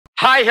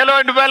Hi hello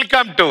and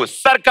welcome to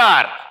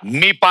సర్కార్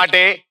మీ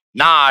పాటే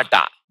నా ఆట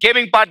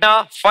గేమింగ్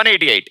పార్ట్నర్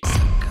Fun88.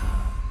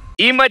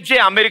 ఈ మధ్య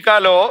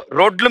అమెరికాలో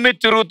రోడ్ల మీద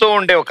తిరుగుతూ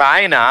ఉండే ఒక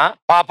ఆయన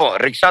పాపం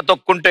రిక్షా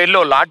తొక్కుంటూ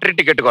వెళ్ళి లాటరీ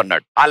టికెట్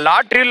కొన్నాడు. ఆ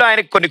లాటరీలో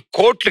ఆయన కొన్ని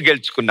కోట్లు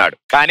గెలుచుకున్నాడు.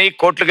 కానీ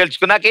కోట్లు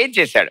గెలుచుకున్నాక ఏం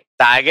చేశాడు?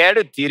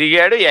 తాగాడు,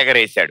 తిరిగాడు,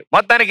 ఎగరేశాడు.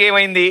 మొత్తానికి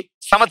ఏమైంది?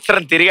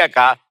 సంవత్సరం తిరిగాక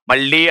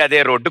మళ్ళీ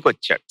అదే రోడ్డుకు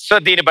వచ్చాడు. సో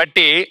దీన్ని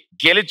బట్టి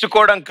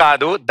గెలుచుకోవడం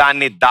కాదు,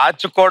 దాన్ని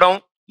దాచుకోవడం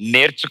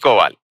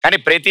నేర్చుకోవాలి. కానీ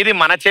ప్రతిదీ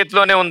మన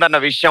చేతిలోనే ఉందన్న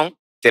విషయం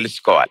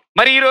తెలుసుకోవాలి.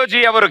 మరి ఈ రోజు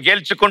ఎవరు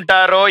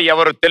గెలుచుకుంటారో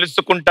ఎవరు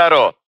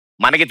తెలుసుకుంటారో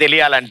మనకి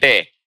తెలియాలంటే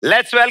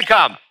let's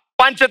welcome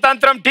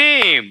Panchatantram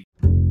team.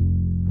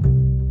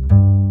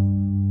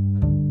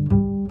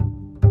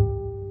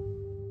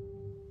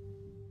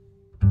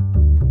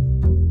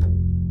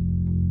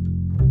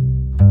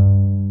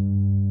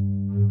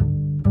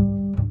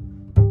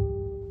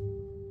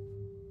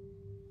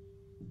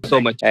 So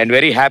much and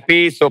very happy.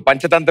 So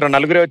Panchatantram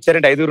నలుగురే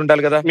వచ్చారంటే ఐదుగురు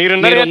ఉండాలి కదా. మీరు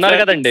ఉన్నారు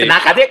కదండి.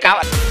 నాకు అదే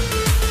కావాలి.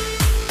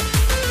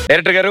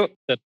 డైరెక్టర్ గారు,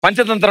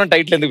 పంచతంత్రం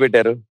టైటిల్ ఎందుకు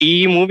పెట్టారు? ఈ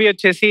మూవీ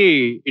వచ్చేసి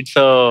ఇట్స్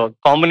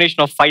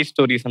కాంబినేషన్ ఆఫ్ 5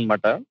 స్టోరీస్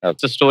అన్నమాట.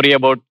 It's story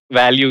about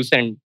values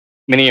and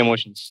many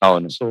emotions.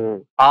 అవును. సో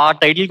ఆ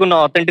టైటిల్ కు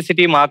ఉన్న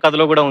ఆథెంటిసిటీ మా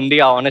కథలో కూడా ఉంది,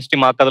 ఆ ఆనెస్టీ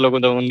మా కథలో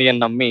కూడా ఉంది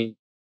అని నమ్మి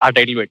ఆ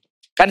టైటిల్ పెట్టారు.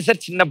 కానీ సార్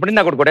చిన్నప్పటి నుంచి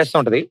నాకు కొట్టేస్తూ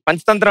ఉంటది,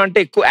 పంచతంత్రం అంటే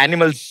ఎక్కువ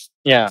యానిమల్స్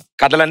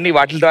కథలన్నీ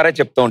వాటి ద్వారా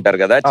చెప్తూ ఉంటారు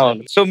కదా.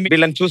 సో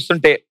వీళ్ళని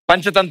చూస్తుంటే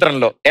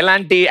పంచతంత్రంలో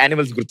ఎలాంటి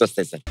యానిమల్స్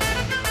గుర్తొస్తాయి సార్?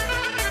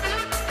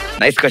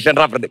 నైస్ క్వశ్చన్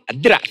రా ప్రదీప్.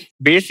 అద్దిరా.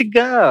 బేసిక్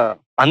గా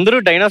అందరూ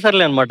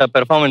డైనోసార్లే అనమాట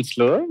పెర్ఫార్మెన్స్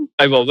లో.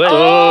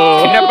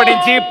 చిన్నప్పటి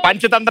నుంచి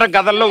పంచతంత్రం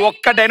కథల్లో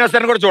ఒక్క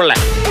డైనోసార్ కూడా చూడలే.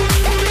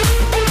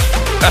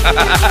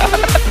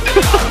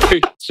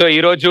 సో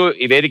ఈ రోజు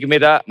ఈ వేదిక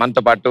మీద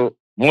మనతో పాటు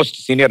మోస్ట్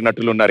సీనియర్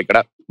నటులు ఉన్నారు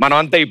ఇక్కడ. మనం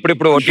అంతా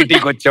ఇప్పుడు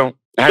ఓటీటీకి వచ్చాం.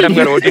 మేడం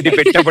గారు ఓటీటీ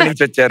పెట్టినప్పటి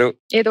నుంచి వచ్చారు.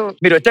 ఏదో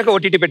మీరు వచ్చాక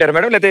ఓటీటీ పెట్టారు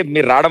మేడం, లేదా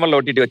మీరు రావడం వల్ల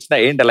ఓటీటీ వచ్చినా?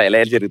 ఏంటి అలా ఎలా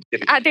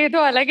జరుగుతుంది? అదేదో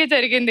అలాగే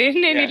జరిగింది.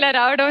 నేను ఇలా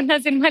రావడం, నా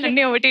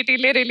సినిమాలన్నీ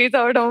ఓటీటీలే రిలీజ్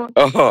అవడం,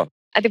 ఓహో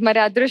అది మరి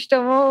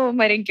అదృష్టమో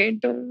మరి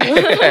ఇంకేంటో.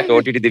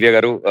 ఓటీటీ దివ్య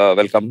గారు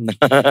వెల్కమ్.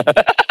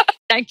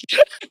 Thank you.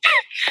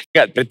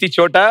 ప్రతి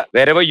చోట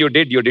wherever you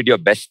did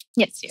your best.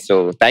 Yes. So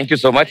thank you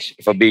so much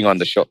for being on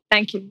the show.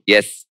 Thank you.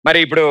 Yes. మరి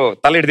ఇప్పుడు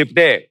తలెడు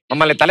తిప్పితే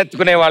మమ్మల్ని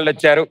తలెత్తుకునే వాళ్ళు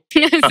వచ్చారు.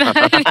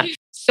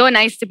 So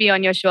nice to be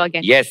on your show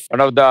again. Yes,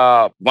 one of the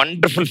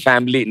wonderful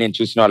family నేను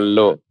చూసిన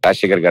వాళ్ళలో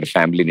రాజశేఖర్ గారి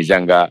ఫ్యామిలీ.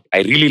 నిజంగా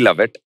I really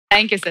love it.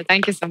 Thank you sir,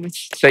 thank you so much.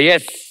 So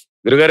yes,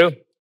 గురుగారు,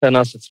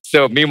 సో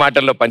మీ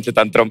మాటల్లో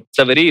Panchatantram.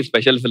 It's a very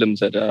special film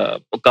sir.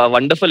 ఒక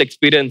wonderful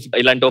experience.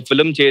 ఇలాంటి ఒక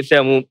ఫిల్మ్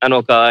చేసాము అని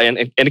ఒక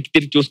వెనక్కి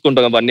తిరిగి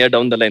చూసుకుంటాం 1 year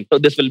down the line. So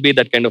this will be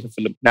that kind of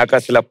film. నాకు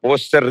అసలు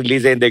పోస్టర్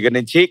రిలీజ్ అయిన దగ్గర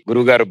నుంచి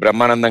గురుగారు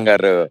బ్రహ్మానందం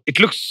గారు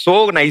ఇట్ లుక్స్ సో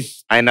నైస్.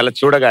 ఆయన అలా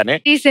చూడగానే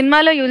ఈ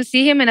సినిమాలో you will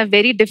see him in a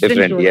very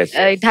different role.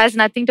 It has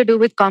nothing to do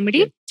with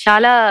comedy.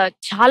 చాలా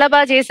చాలా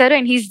బాగా చేశారు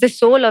and he's the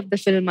soul of the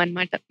film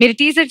అన్నమాట. మీరు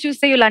టీజర్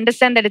చూస్తే you'll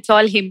understand that it's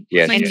all him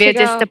and we are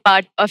just a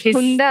part of his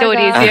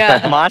stories.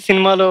 మా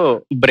సినిమాలో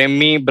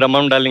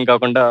బ్రహ్మం darling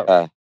కాకుండా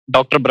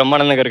డాక్టర్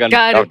బ్రహ్మానంద గారు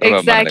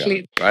ఎగ్జాక్ట్లీ.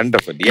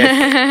 వండర్ఫుల్.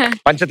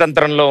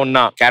 పంచతంత్రంలో ఉన్న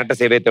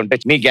క్యారెక్టర్స్ ఏవైతే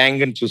ఉంటాయి మీ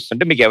గ్యాంగ్ ని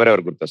చూస్తుంటే మీకు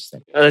ఎవరెవరు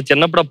గుర్తొస్తారు?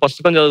 చిన్నప్పుడు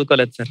పుస్తకం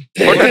చదువుకోలేదు సార్.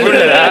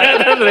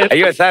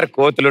 అయ్యో సార్,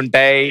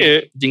 కోతులుంటాయి,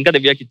 జింక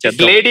దివ్యాకి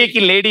ఇచ్చారు,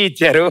 లేడీకి లేడీ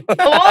ఇచ్చారు,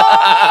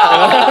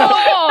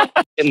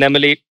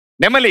 నెమలి.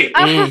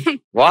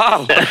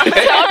 వావ్,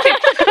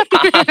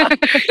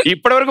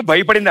 ఇప్పటి వరకు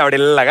భయపడింది ఆవిడ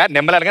ఇల్లగా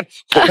నెమలి అనగా.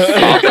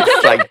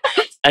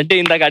 అంటే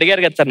ఇందాక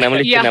అడిగారు కదా సార్,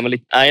 నెమలి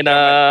ఆయన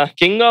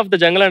కింగ్ ఆఫ్ ద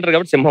జంగల్ అంటారు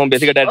కాబట్టి సింహం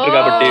బేసిక్ డైరెక్టర్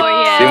కాబట్టి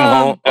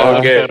సింహం.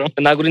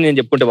 నా గురించి నేను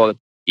చెప్పుకుంటే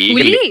బాగుంది.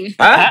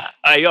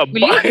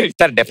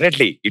 సార్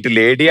డెఫినెట్లీ ఇటు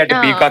లేడీ అటు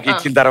పీకాక్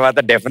ఇచ్చిన తర్వాత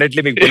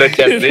డెఫినెట్లీ మీకు పుల్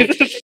వచ్చేస్తుంది.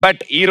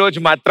 బట్ ఈ రోజు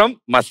మాత్రం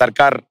మా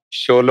సర్కార్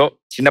షోలో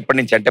చిన్నప్పటి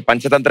నుంచి, అంటే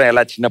పంచతంత్రం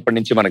ఎలా చిన్నప్పటి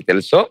నుంచి మనకు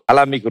తెలుసో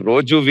అలా మీకు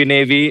రోజు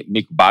వినేవి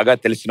మీకు బాగా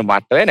తెలిసిన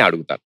మాటలే నేను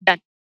అడుగుతాను.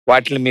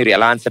 వాటిని మీరు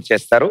ఎలా ఆన్సర్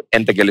చేస్తారు,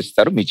 ఎంత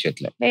గెలుస్తారు మీ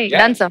చేతిలో.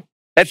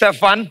 Let's have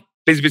fun.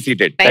 Please be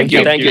seated.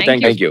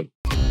 Thank you.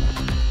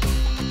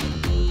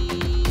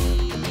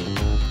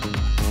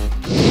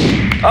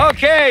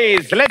 Okay,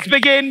 let's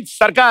begin.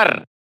 సర్కార్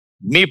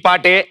మీ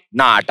పాటే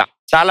నా ఆట.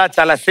 చాలా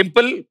చాలా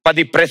సింపుల్.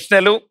 10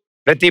 ప్రశ్నలు.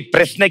 ప్రతి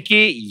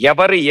ప్రశ్నకి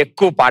ఎవరు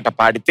ఎక్కువ పాట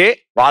పాడితే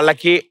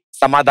వాళ్ళకి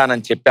సమాధానం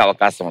చెప్పే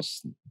అవకాశం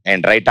వస్తుంది.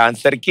 అండ్ రైట్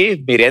ఆన్సర్ కి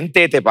మీరు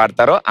ఎంతైతే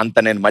పాడతారో అంత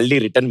నేను మళ్ళీ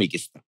రిటర్న్ మీకు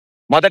ఇస్తాను.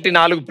 మొదటి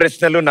 4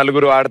 ప్రశ్నలు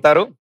 4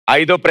 ఆడతారు.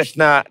 5వ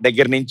ప్రశ్న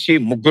దగ్గర నుంచి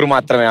 3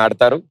 మాత్రమే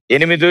ఆడతారు.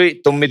 8,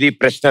 9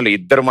 ప్రశ్నలు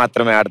 2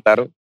 మాత్రమే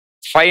ఆడతారు.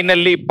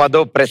 ఫైనల్లీ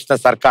 10వ ప్రశ్న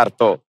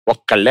సర్కార్తో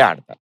ఒక్కళ్ళే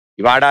ఆడతారు.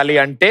 ఇవి ఆడాలి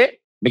అంటే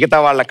మిగతా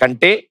వాళ్ళ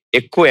కంటే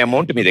ఎక్కువ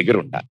అమౌంట్ మీ దగ్గర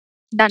ఉండాలి.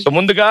 సో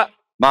ముందుగా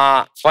మా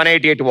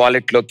Fun88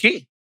 వాలెట్ లోకి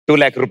 2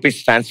 lakh rupees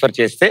ట్రాన్స్ఫర్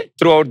చేస్తే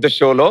త్రూ అవుట్ ద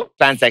షోలో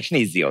ట్రాన్సాక్షన్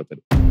ఈజీ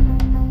అవుతుంది.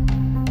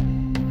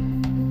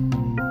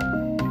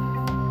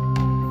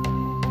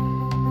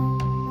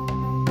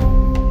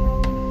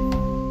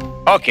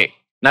 ఓకే,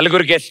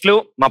 4 గెస్ట్లు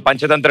మా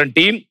పంచతంత్రం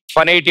టీం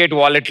Fun88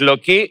 వాలెట్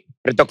లోకి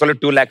ప్రతి ఒక్కరు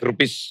 2 lakh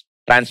rupees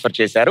ట్రాన్స్ఫర్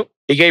చేశారు.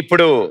 ఇక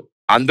ఇప్పుడు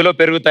అందులో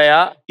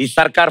పెరుగుతాయా, ఈ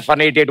సర్కార్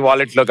Fun88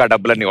 వాలెట్ లోకి ఆ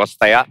డబ్బులన్నీ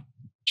వస్తాయా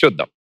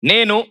చూద్దాం.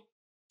 నేను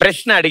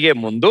ప్రశ్న అడిగే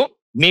ముందు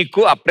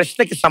మీకు ఆ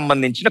ప్రశ్నకి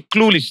సంబంధించిన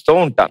క్లూలు ఇస్తూ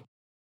ఉంటాను.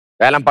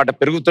 వేలం పాట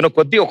పెరుగుతున్న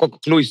కొద్దీ ఒక్కొక్క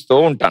క్లూ ఇస్తూ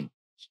ఉంటాను.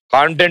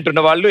 కాన్ఫిడెంట్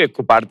ఉన్న వాళ్ళు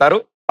ఎక్కువ పాడతారు,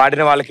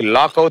 పాడిన వాళ్ళకి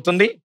లాక్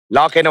అవుతుంది,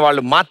 లాక్ అయిన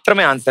వాళ్ళు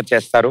మాత్రమే ఆన్సర్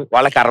చేస్తారు.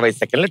 వాళ్ళకి 60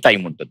 సెకండ్ల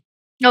టైం ఉంటుంది.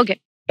 ఓకే,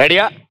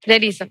 రెడీయా?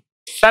 Ready sir.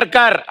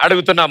 సర్కార్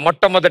అడుగుతున్న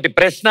మొట్టమొదటి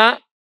ప్రశ్న,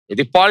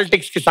 ఇది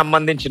పాలిటిక్స్ కి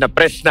సంబంధించిన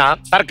ప్రశ్న.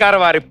 సర్కార్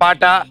వారి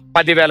పాట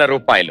 10,000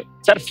 రూపాయలు.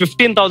 Sir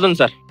 15,000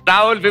 sir.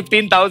 రాహుల్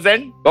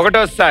 15,000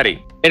 ఒకటోసారి.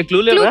 క్లూ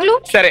లేదా?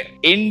 సరే,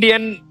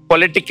 ఇండియన్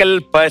పొలిటికల్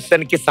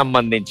పర్సన్ కి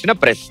సంబంధించిన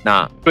ప్రశ్న.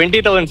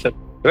 20,000 సార్.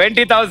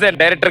 20,000.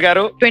 డైరెక్టర్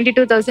గారు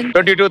 22,000.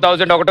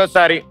 22,000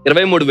 ఒకటోసారి.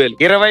 23,000.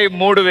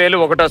 23,000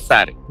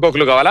 ఒకటోసారి.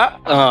 ఇంకొకరు కావాలా?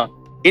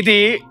 ఇది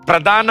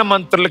ప్రధాన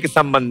మంత్రులకి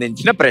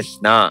సంబంధించిన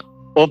ప్రశ్న.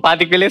 ఓ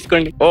 25,000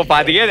 వేసుకోండి. ఓ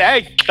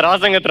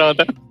 25,000.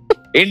 తర్వాత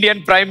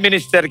ఇండియన్ ప్రైమ్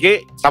మినిస్టర్ కి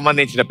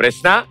సంబంధించిన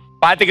ప్రశ్న.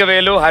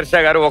 25,000. హర్ష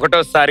గారు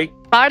ఒకటోసారి.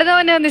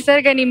 పాడదామనే ఉంది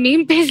సార్, కానీ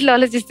మీమ్ పేజ్ లో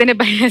ఆలోచిస్తేనే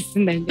భయం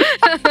వేస్తుందండి.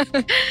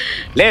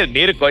 లేదు,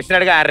 మీరు క్వశ్చన్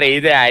అడగా అరే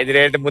ఇదే 5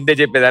 రేట్ ముందే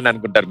చెప్పేదని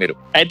అనుకుంటారు మీరు.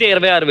 అయితే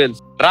 26,000.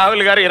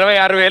 రాహుల్ గారు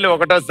 26,000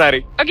 ఒకటోసారి.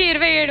 ఓకే,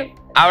 27.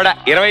 ఆవిడ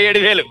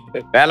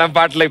 27,000. వేలం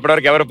పాటలో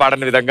ఇప్పటివరకు ఎవరు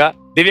పాడని విధంగా.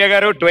 దివ్య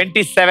గారు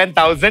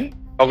 27,000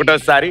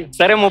 ఒకటోసారి.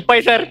 సరే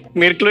 30 సార్,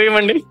 మీరు క్లూ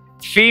ఇవ్వండి.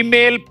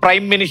 ఫీమేల్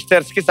ప్రైమ్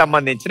మినిస్టర్స్ కి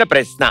సంబంధించిన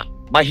ప్రశ్న.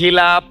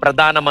 మహిళా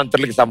ప్రధాన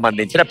మంత్రులకు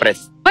సంబంధించిన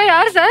ప్రశ్న.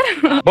 36 sir.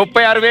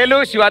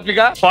 36,000 Shivathmika.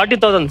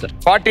 40,000 sir.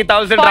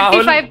 40,000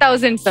 Rahul.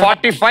 45,000 sir.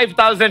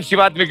 45,000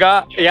 Shivathmika.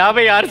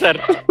 56 sir.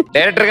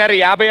 Director గారు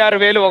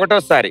 56,000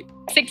 ఒకటోసారి.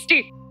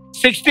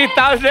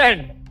 60,000.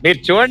 మీరు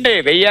చూడండి,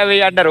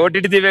 1000 అంటారు.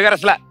 ఓటీటీ దివ్య గారు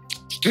అసలు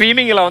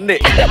స్ట్రీమింగ్ ఇలా ఉంది.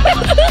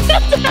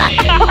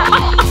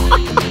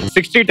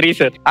 63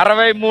 సార్.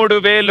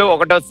 63,000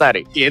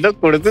 ఒకటోసారి. ఏదో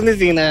కొడుతుంది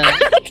సీనా.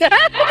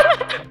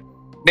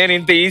 నేను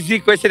ఇంత ఈజీ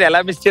క్వశ్చన్ ఎలా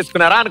మిస్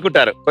చేసుకున్నారా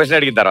అనుకుంటారు క్వశ్చన్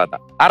అడిగిన తర్వాత.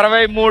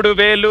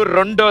 63,000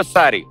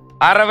 రెండోసారి.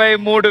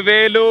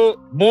 63,000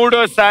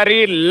 మూడోసారి.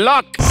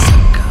 Lock.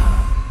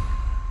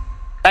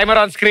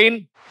 Timer on screen.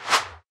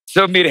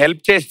 So మీరు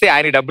హెల్ప్ చేస్తే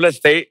ఆయన డబ్బులు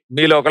వస్తాయి,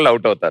 మీలో ఒకళ్ళు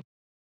అవుట్ అవుతారు.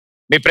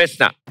 మీ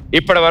ప్రశ్న,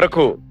 ఇప్పటి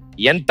వరకు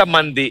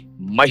ఎంతమంది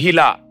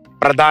మహిళా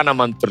ప్రధాన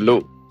మంత్రులు,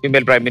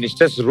 ఫీమేల్ ప్రైమ్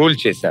మినిస్టర్స్ రూల్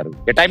చేశారు?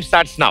 Time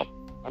starts now.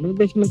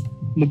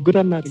 ముగ్గురు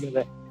అన్నారు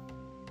కదా.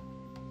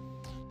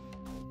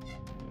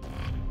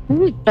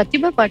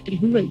 ప్రతిభ Patil.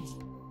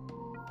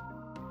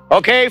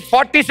 Okay,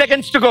 40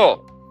 seconds to go.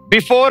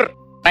 Before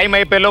time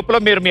అయిపోయే లోపల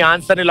మీరు మీ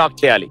ఆన్సర్ ని లాక్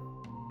చేయాలి.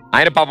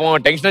 ఆయన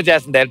పాపం టెన్షన్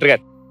చేస్తుంది డైరెక్టర్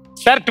గారు.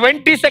 Sir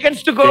 20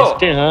 seconds to go.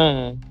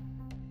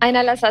 ఆయన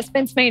అలా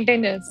సస్పెన్స్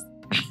మెయింటైన్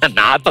చేస్తారు.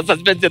 నాతో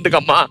సస్పెన్స్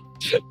ఎందుకమ్మా?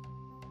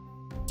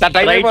 సార్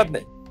టైం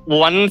అయిపోతుంది.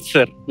 1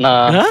 సార్.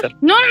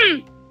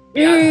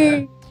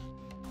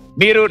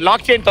 మీరు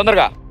లాక్ చేయండి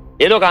తొందరగా,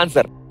 ఏదో ఒక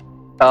ఆన్సర్.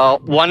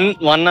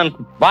 1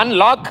 అనుకుంటా. 1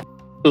 lock.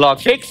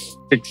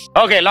 Fix.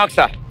 Okay, lock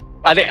sir.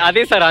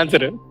 అదే సార్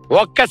ఆన్సర్.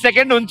 ఒక్క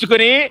సెకండ్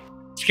ఉంచుకుని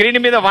స్క్రీన్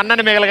మీద 1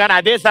 అని మిగలగానే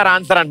అదే సార్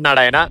ఆన్సర్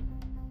అంటున్నాడు ఆయన.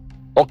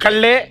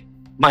 ఒకళ్ళే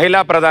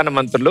మహిళా ప్రధాన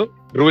మంత్రులు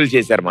రూల్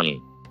చేశారు మనల్ని,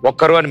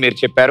 ఒక్కరు అని మీరు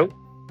చెప్పారు.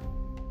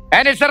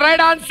 And it's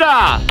right answer.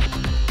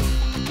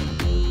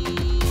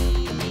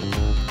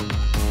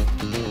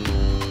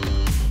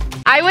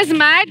 I was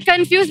mad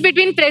confused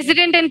between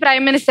president and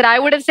prime minister. I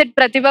would have said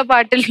Pratibha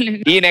Patil.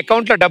 ఈయన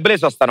అకౌంట్ లో డబ్బులు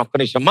వేసి వస్తాను, ఒక్క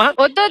నిమిషమ్మా.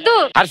 వద్దు.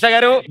 హర్ష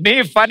గారు, మీ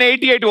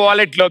Fun88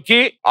 వాలెట్ లోకి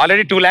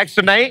ఆల్రెడీ 2 lakhs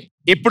ఉన్నాయి.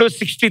 ఇప్పుడు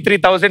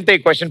 63,000 ఈ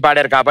క్వశ్చన్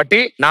పాడారు కాబట్టి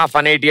నా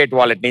Fun88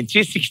 వాలెట్ నుంచి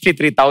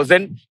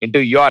 63,000 into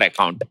your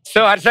account. So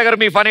Harsha గారు,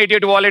 మీ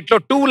Fun88 వాలెట్ లో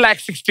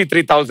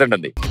 2,63,000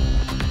 ఉంది.